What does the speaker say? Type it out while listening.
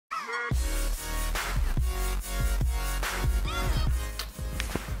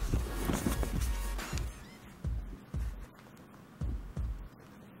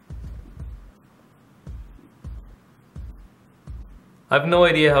I have no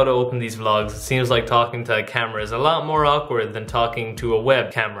idea how to open these vlogs. It seems like talking to a camera is a lot more awkward than talking to a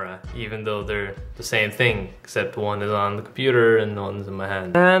web camera, even though they're the same thing, except one is on the computer and one's in my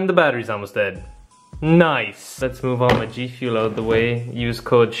hand. And the battery's almost dead. Nice. Let's move all my G Fuel out of the way. Use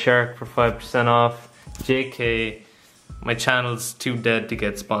code SHARK for 5% off. JK, my channel's too dead to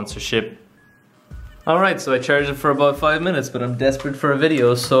get sponsorship. Alright, so I charged it for about 5 minutes, but I'm desperate for a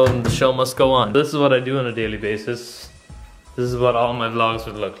video, so the show must go on. This is what I do on a daily basis. This is what all my vlogs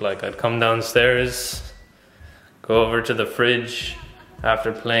would look like. I'd come downstairs, go over to the fridge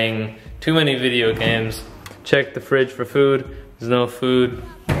after playing too many video games, check the fridge for food, there's no food.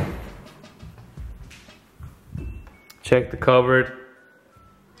 Check the cupboard,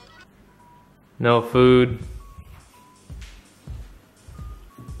 no food.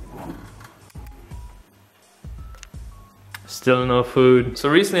 Still no food. So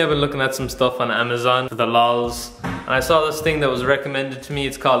recently I've been looking at some stuff on Amazon for the lols, and I saw this thing that was recommended to me.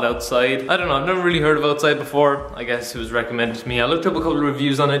 It's called Outside. I don't know, I've never really heard of Outside before. I guess it was recommended to me. I looked up a couple of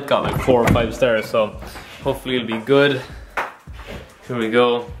reviews on it, got like 4 or 5 stars, so hopefully it'll be good. Here we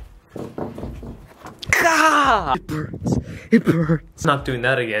go. Ah! It burns. It burns. Not doing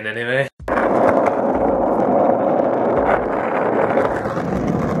that again anyway.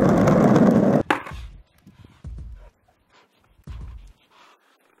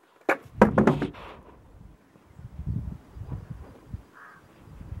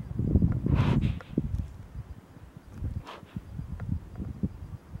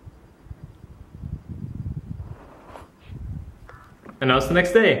 And now it's the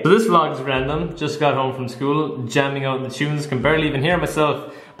next day. So this vlog is random. Just got home from school, jamming out the tunes, can barely even hear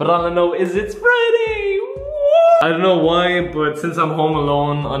myself. But all I know is it's Friday! Woo! I don't know why, but since I'm home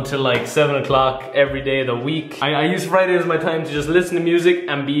alone until like 7 o'clock every day of the week, I use Friday as my time to just listen to music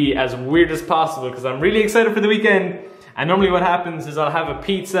and be as weird as possible because I'm really excited for the weekend. And normally what happens is I'll have a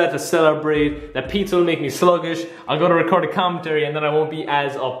pizza to celebrate. That pizza will make me sluggish. I'll go to record a commentary and then I won't be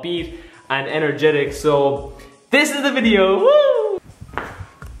as upbeat and energetic. So this is the video. Woo!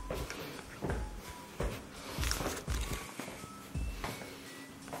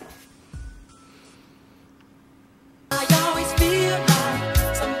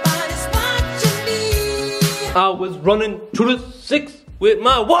 I was running to the 6 with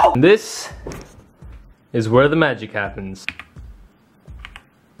my whoa! This is where the magic happens.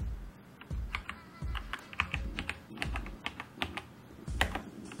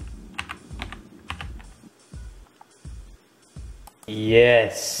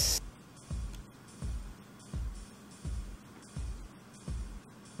 Yes.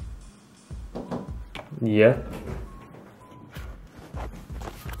 Yeah.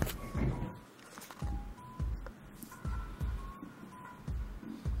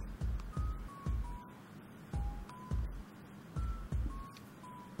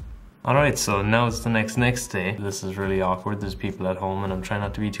 Alright, so now it's the next day. This is really awkward, there's people at home and I'm trying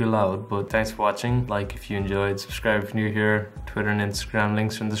not to be too loud, but thanks for watching. Like if you enjoyed, subscribe if you're new here, Twitter and Instagram,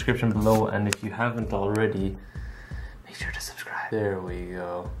 links are in the description below, and if you haven't already, make sure to subscribe. There we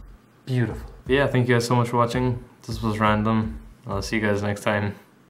go. Beautiful. Yeah, thank you guys so much for watching. This was random. I'll see you guys next time.